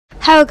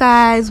Hello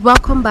guys,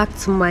 welcome back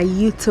to my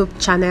YouTube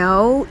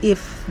channel.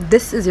 If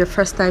this is your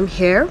first time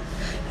here,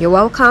 you're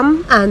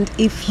welcome, and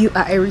if you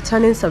are a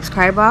returning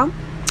subscriber,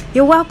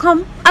 you're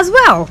welcome as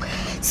well.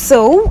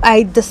 So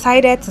I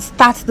decided to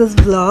start this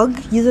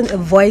vlog using a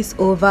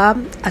voiceover,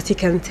 as you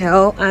can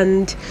tell,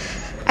 and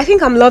I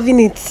think I'm loving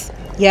it.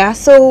 Yeah,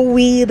 so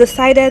we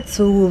decided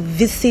to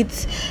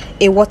visit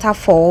a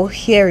waterfall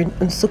here in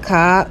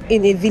Nsukka,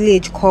 in a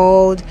village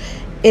called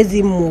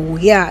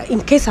Ezimo. Yeah, in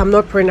case I'm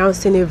not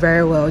pronouncing it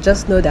very well,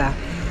 just know that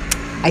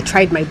I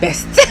tried my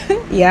best.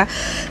 Yeah,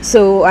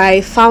 so I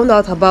found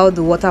out about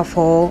the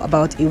waterfall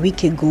about a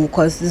week ago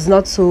because it's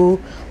not so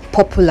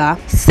popular.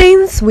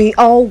 Since we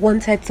all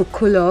wanted to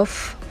cool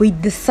off, we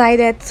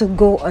decided to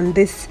go on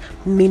this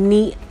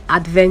mini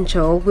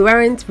adventure. We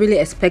weren't really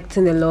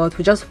expecting a lot,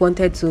 we just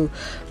wanted to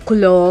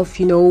cool off,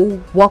 you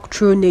know, walk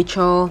through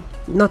nature,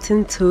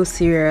 nothing too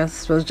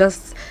serious. It was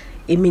just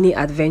a mini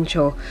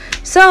adventure.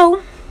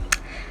 So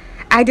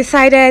I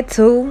decided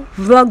to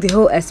vlog the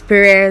whole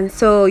experience,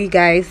 so you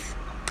guys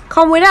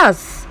come with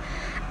us.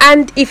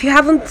 And if you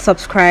haven't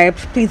subscribed,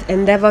 please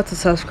endeavor to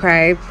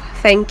subscribe.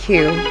 Thank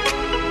you.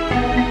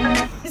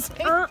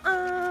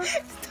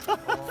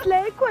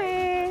 Slay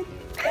queen.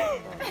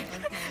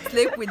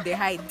 Slay queen, they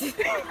hide.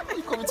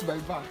 You coming to my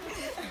back?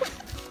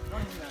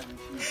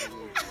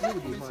 Oh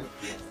my god.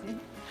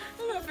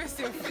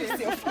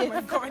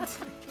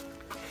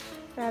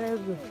 That is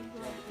good.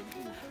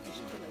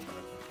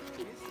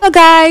 So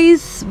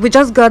guys, we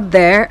just got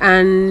there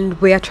and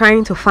we are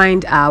trying to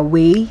find our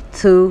way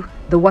to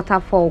the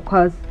waterfall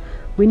because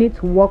we need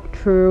to walk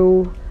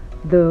through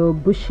the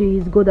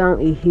bushes, go down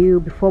a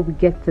hill before we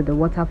get to the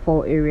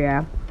waterfall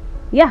area.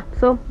 Yeah,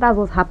 so that's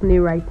what's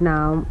happening right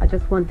now. I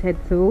just wanted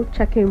to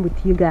check in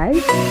with you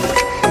guys.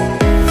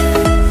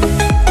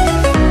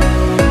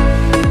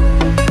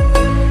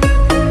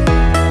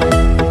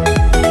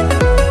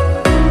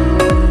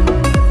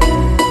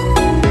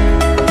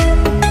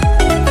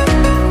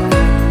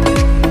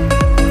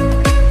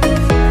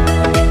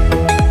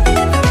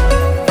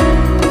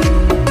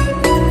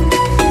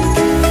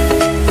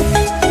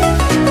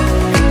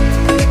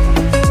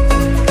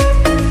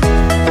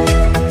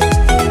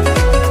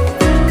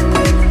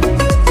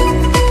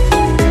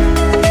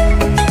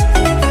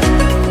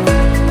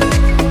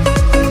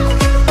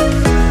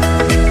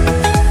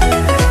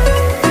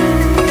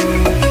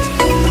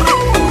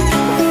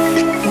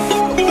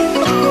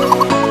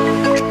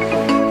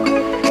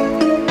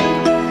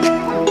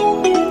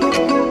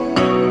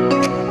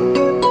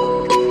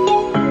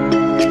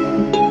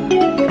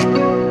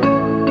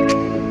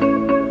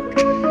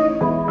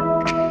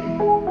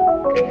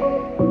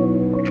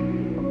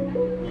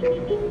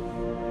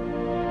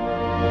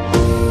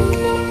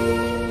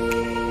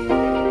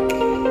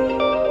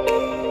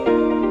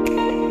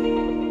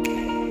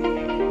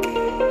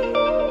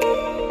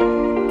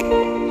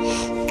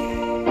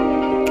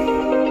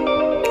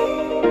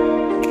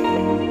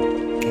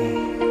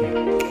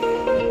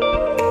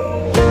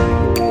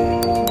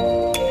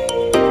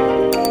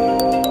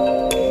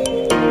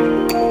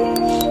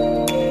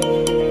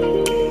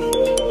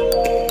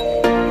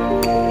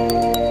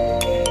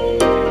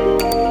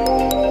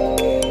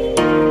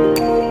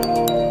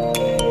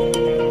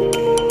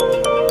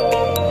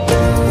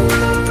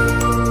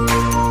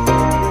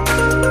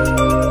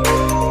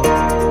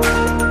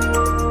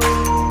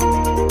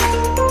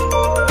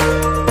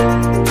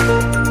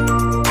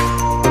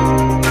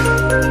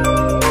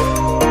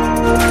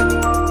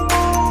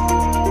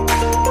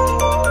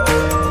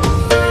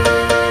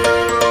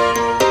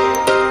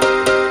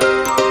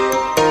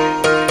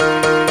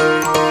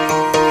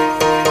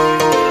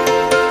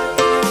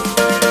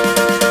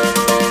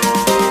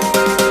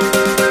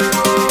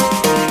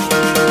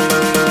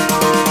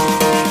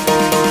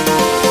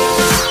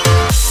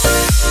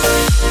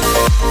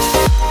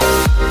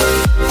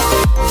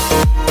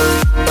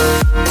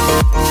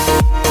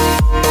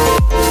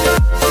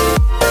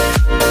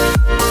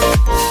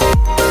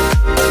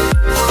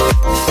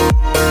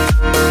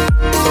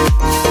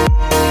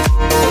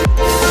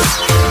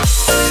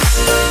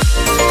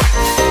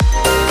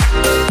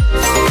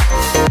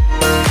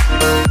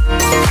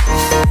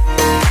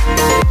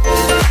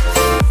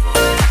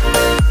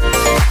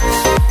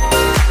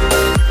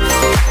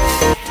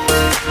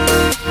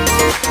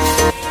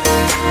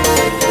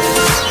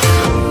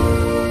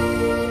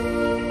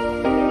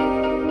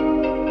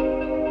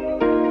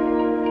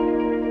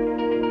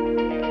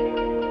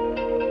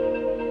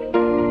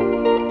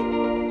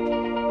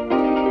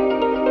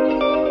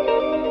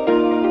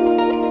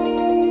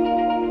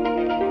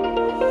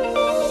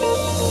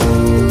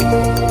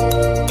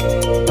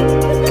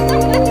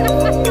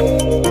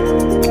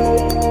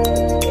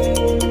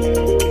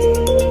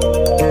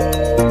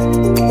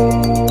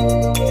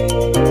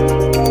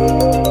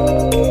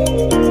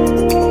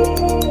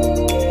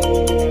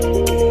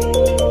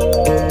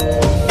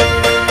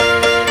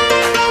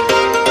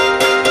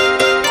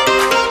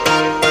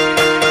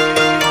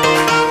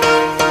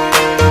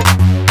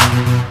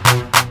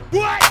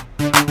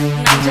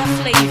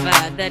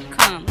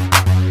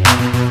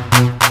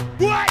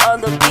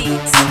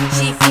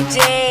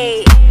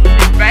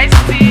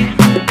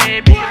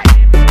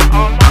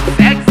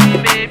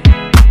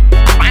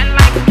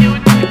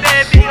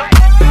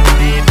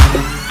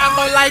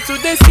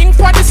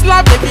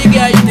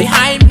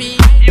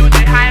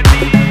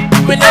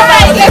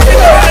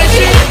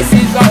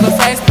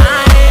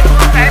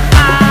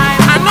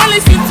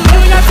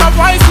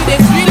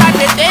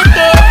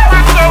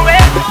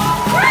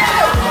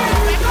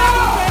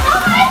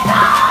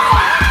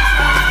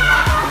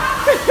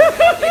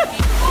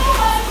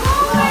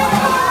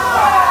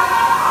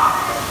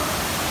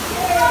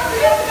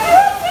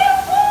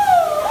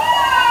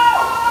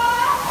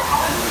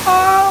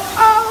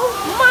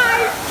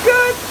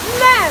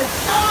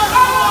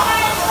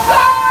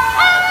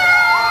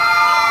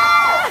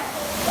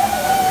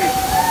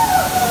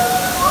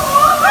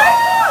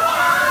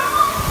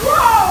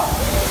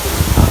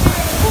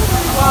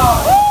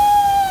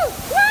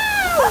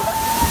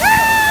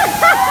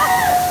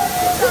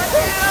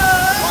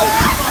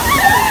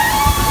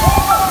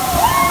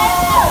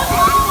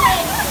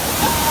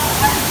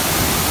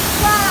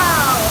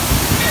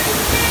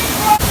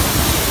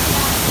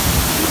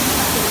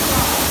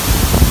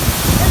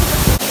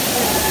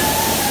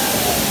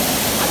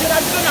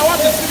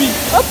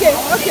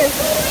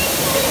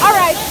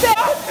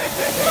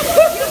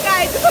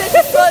 guys, this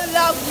is so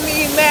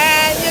lovely,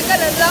 man. You're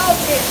gonna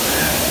love it.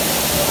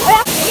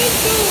 Me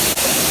too.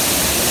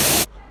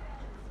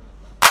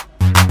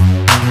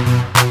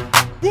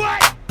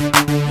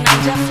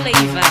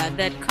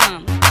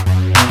 NigeriaFlavor.com.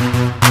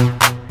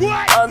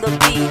 On the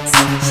beats,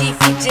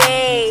 GPJ.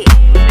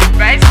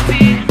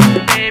 Spicy,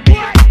 baby.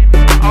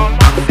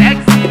 Almost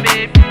sexy,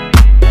 baby.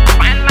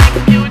 Fine like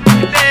beauty,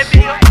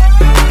 baby.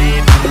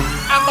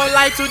 I'm gonna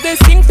lie to this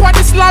sing for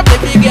this love,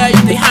 baby girl.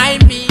 You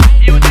behind me.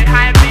 You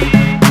behind me.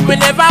 We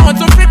never want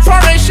to flip for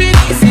a shit.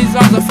 This is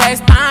all the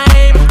first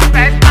time.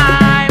 First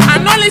time. I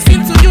know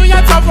listen to you,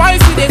 your voice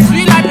is the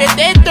sweet like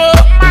potato.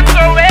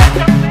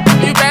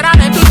 You better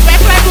than to speak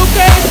like a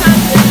person.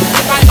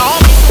 If I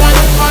always want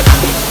to touch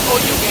me, oh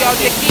you girl,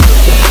 take it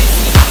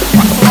easy.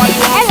 What's what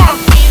you want from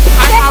me?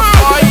 I have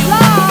for you,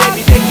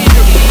 baby, take it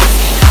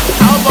easy.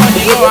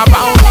 Nobody know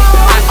about me,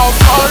 I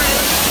offer you.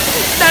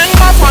 Thank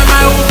God for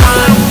my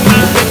woman,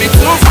 baby,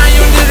 to find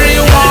you the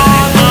real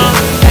one.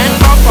 Thank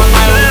God for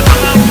my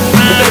woman,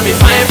 baby,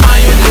 find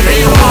you the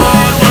real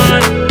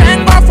one.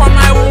 Thank God for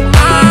my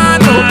woman,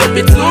 oh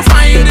baby, to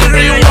find you the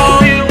real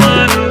one.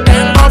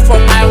 Thank God for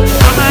my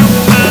woman,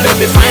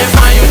 baby,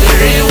 find you the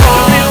real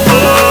one.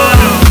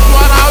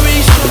 What I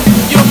wish,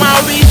 you my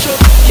wish,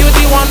 you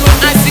the one when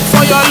I seek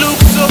for your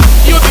look, so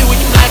you be with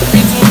me like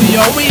me to be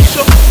your wish.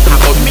 I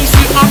go mix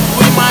you up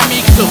with my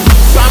mix, so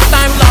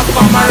sometimes love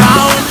come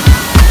around.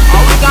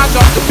 All we got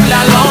just to play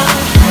along.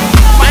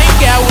 Fine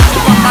girl with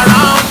you come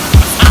around,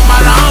 I'm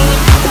around.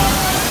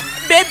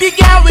 Baby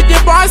girl with the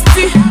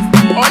busty,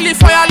 only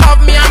for your love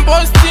me I'm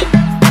boasting.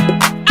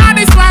 And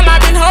this while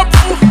I've been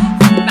hopeful,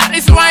 that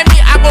is why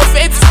me I go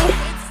faithful.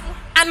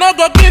 I no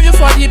go give you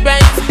for the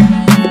bent,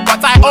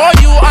 but I owe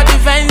you all the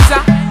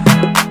venza.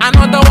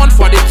 Another one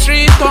for the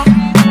treater,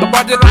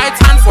 but the right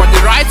hand for the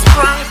right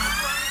prank.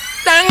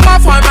 Thank God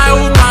for my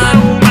woman,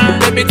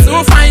 baby,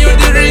 to find you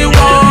the real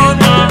one.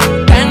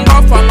 Thank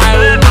God for my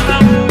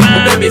woman,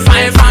 baby,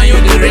 find you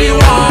the real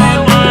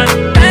one.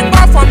 Thank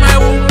God for my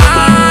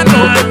woman,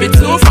 oh baby,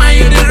 to find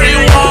you the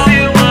real one.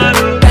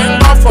 Thank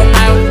God for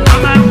my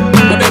woman,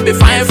 baby,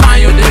 find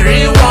you the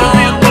real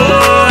one.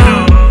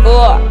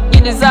 Oh,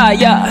 you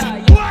desire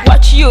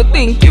what you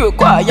think you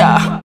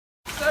require.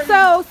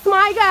 So,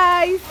 smile,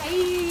 guys.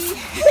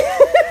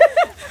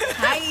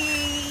 Hi.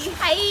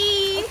 Hi.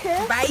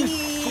 Okay. Bye.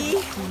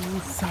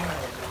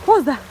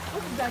 What's that?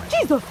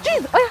 Jesus.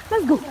 Oh yeah,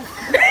 let's go.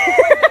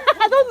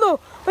 I don't know.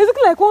 But it's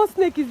looking like one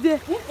snake is there.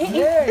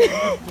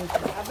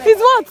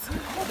 It's what?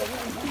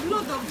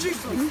 Blood of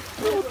Jesus.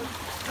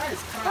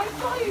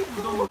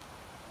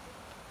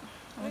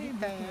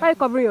 Why are you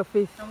covering your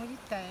face? I'm really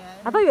tired.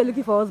 I thought you were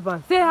looking for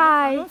husband. Say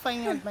hi. I'm not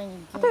finding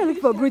husband. I thought you were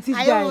looking for a British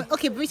guy.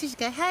 Okay, British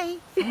guy. Hi.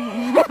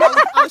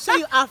 I'll show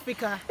you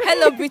Africa.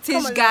 Hello,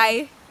 British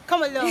guy.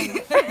 Come along.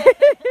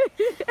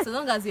 So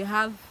long as you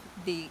have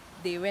the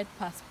red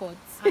passports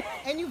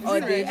Any or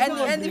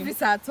visa, any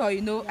visa at all,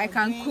 you know, I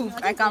can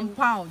cook, I can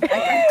pound.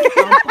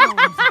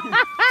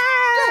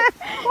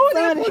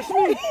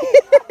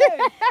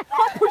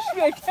 Push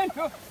me again.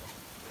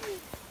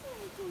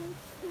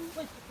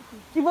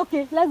 It's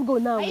okay, let's go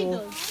now. Eh?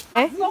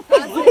 As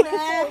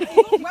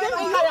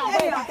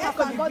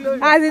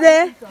it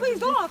is. Please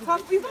don't attack.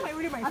 Please don't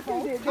really my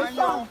fault.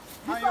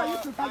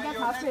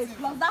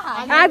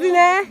 As it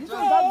is.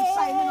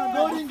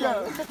 Golden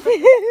girl.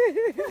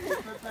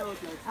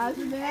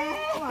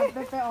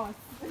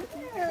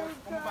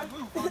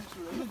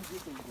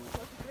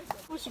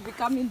 Who should be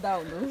coming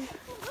down? No?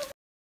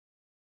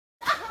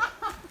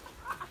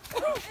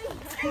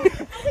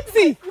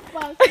 See,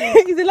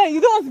 it's a lie.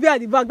 You don't want to be at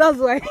the back, that's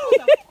why.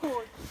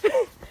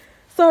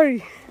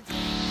 Sorry.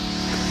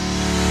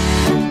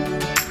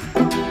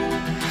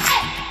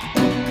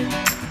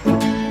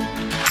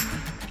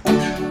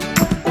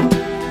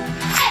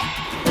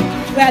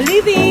 We are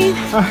leaving.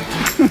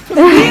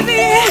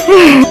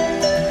 Leaving.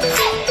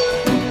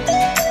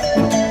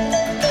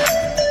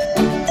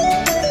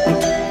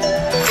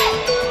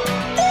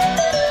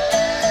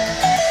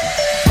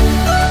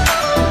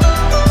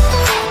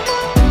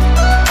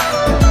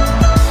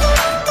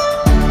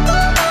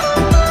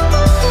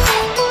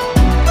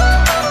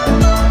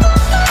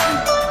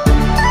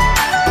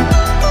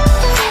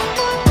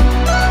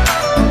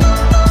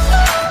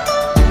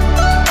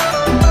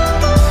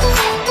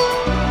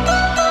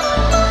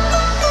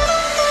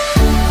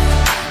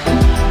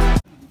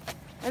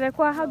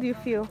 How do you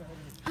feel?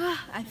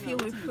 I feel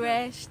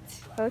refreshed.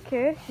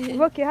 Okay.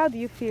 Okay, how do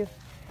you feel?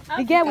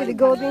 The girl with the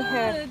golden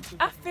hair.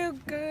 I feel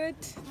good.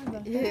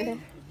 Yeah.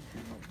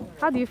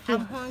 How do you feel?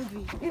 I'm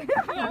hungry.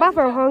 Apart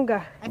from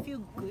hunger. I feel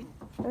good.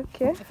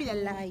 Okay. I feel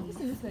alive.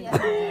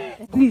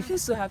 I feel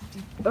so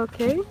happy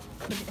Okay.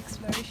 for the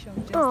exploration.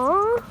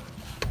 Aww.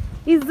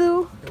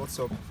 Izu, Hey, what's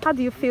up? how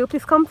do you feel?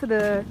 Please come to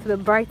the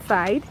bright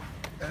side.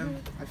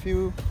 I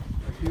feel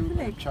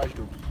charged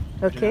up.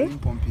 Okay.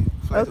 Adrenaline pumping.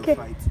 Flight Okay. or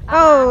fight.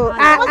 Oh,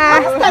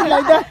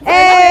 Like that.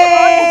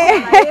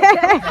 hey!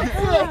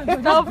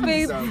 Stop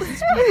it.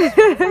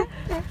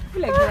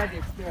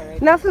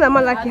 Nelson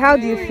Amalaki, how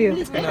do you feel?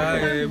 We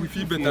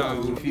feel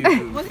better. We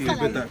feel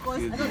better.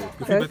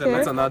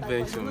 That's an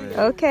adventure, man.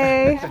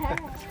 Okay.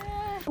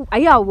 Are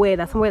you aware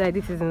that somewhere like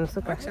this is in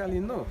Nsukka? Actually,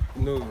 no.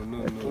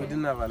 We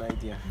didn't have an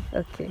idea.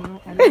 Okay.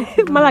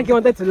 Malaki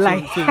wanted to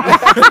lie.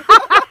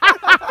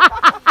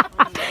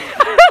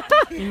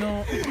 You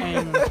know,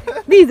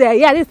 This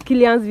is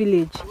Killian's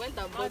village.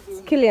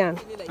 Killian,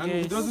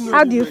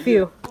 how do you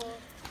feel?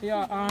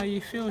 yeah, I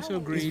feel so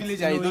great. His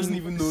village, he doesn't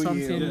even know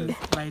something you.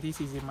 like this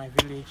is in my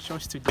village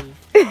just today.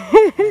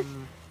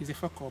 It's a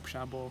fuck up,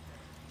 Shabo.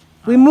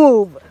 We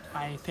move.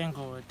 I thank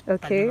God.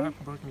 Okay. God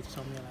brought me to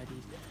somewhere like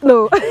this.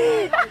 No.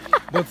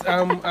 But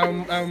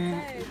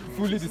I'm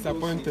fully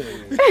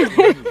disappointed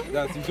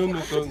that you don't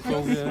know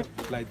somewhere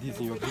like this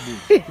in your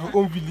village, your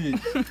own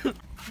village.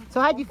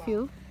 So how do you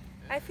feel?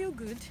 I feel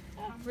good,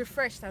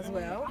 refreshed as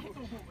well.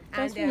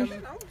 And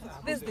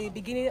this is the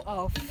beginning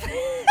of.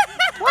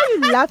 Why are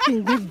you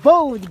laughing? Be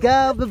bold,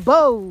 girl, be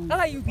bold. Not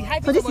like you be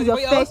hyping So this is your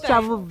somebody, but first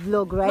travel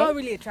vlog, right? Not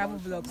really a travel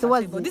vlog. So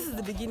what's but this? this is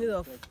the beginning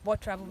of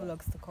what travel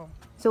vlogs to come.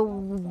 So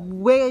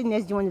where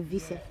next do you want to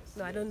visit?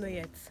 No, I don't know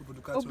yet.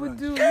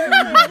 Obudu.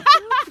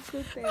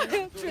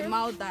 The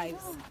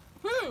Maldives.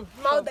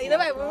 Maldives. You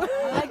never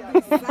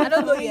even. I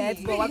don't know yet,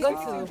 but we're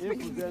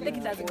going to take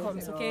it as it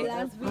comes, okay?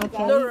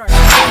 No rush.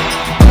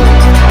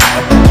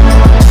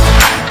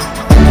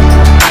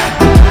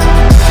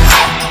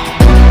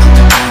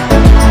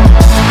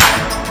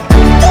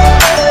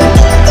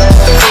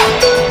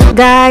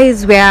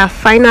 Guys, we are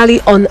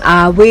finally on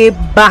our way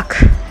back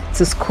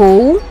to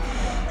school.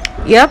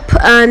 Yep,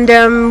 and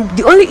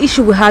the only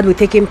issue we had with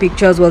taking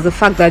pictures was the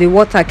fact that the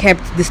water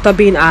kept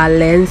disturbing our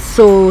lens,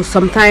 so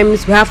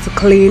sometimes we have to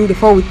clean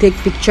before we take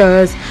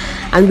pictures,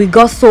 and we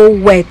got so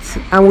wet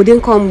and we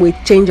didn't come with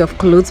change of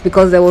clothes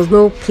because there was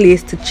no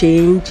place to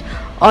change.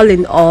 All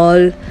in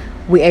all,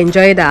 we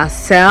enjoyed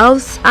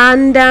ourselves,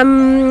 and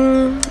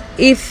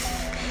if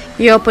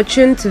you're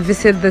opportune to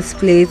visit this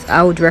place,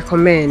 I would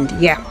recommend.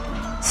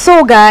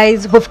 So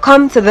guys, we've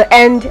come to the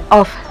end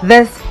of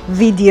this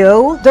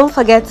video. Don't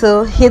forget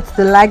to hit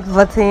the like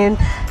button,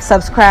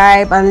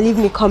 subscribe, and leave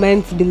me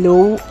comments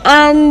below.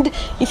 And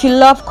if you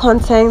love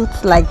content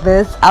like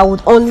this, I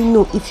would only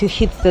know if you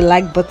hit the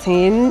like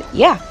button.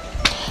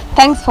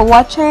 Thanks for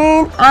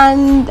watching,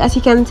 and as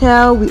you can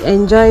tell, we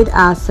enjoyed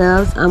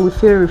ourselves and we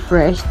feel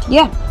refreshed.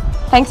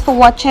 Thanks for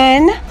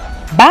watching.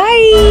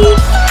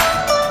 Bye.